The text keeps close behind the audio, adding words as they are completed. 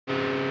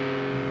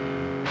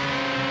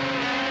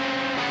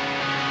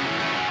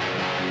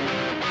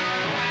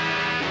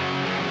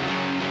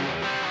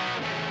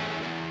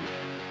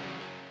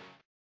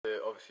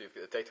obviously you've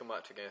got the title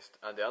match against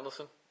Andy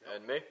Anderson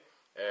in May.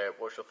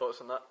 What's your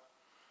thoughts on that?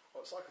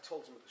 Well, it's like I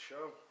told him at the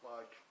show,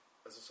 like,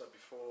 as I said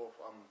before,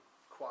 I'm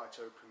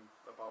quite open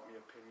about my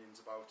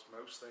opinions about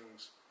most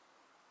things,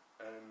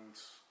 and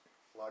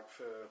like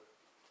for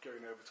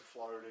going over to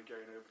Florida,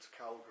 going over to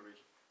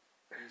Calgary,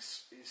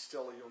 he's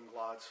still a young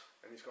lad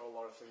and he's got a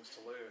lot of things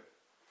to learn.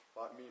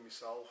 Like me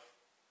myself,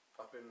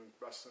 I've been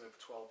wrestling over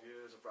 12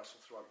 years, I've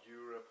wrestled throughout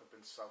Europe, I've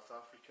been to South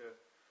Africa,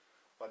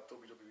 I've had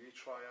WWE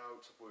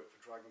tryouts, I've worked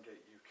for Dragon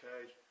Gate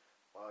UK.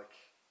 Like,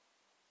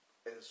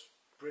 as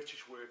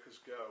British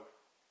workers go,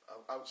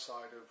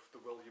 outside of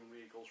the William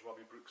Regals,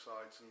 Robbie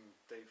Brooksides and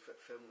Dave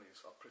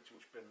Finleys, I've pretty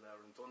much been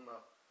there and done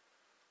that.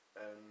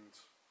 And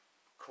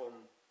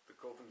come the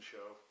Govan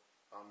show,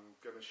 I'm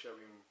going to show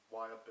him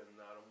why I've been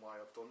there and why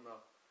I've done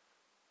that,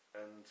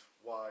 and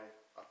why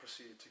I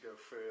proceed to go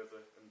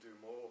further and do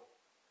more.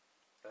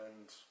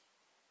 And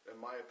in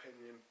my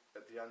opinion,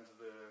 at the end of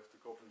the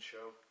Govan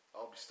show,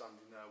 I'll be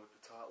standing there with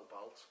the title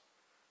belt,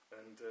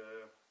 and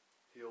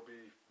he'll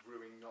be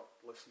ruining not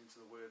listening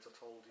to the words I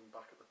told him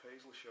back at the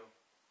Paisley show.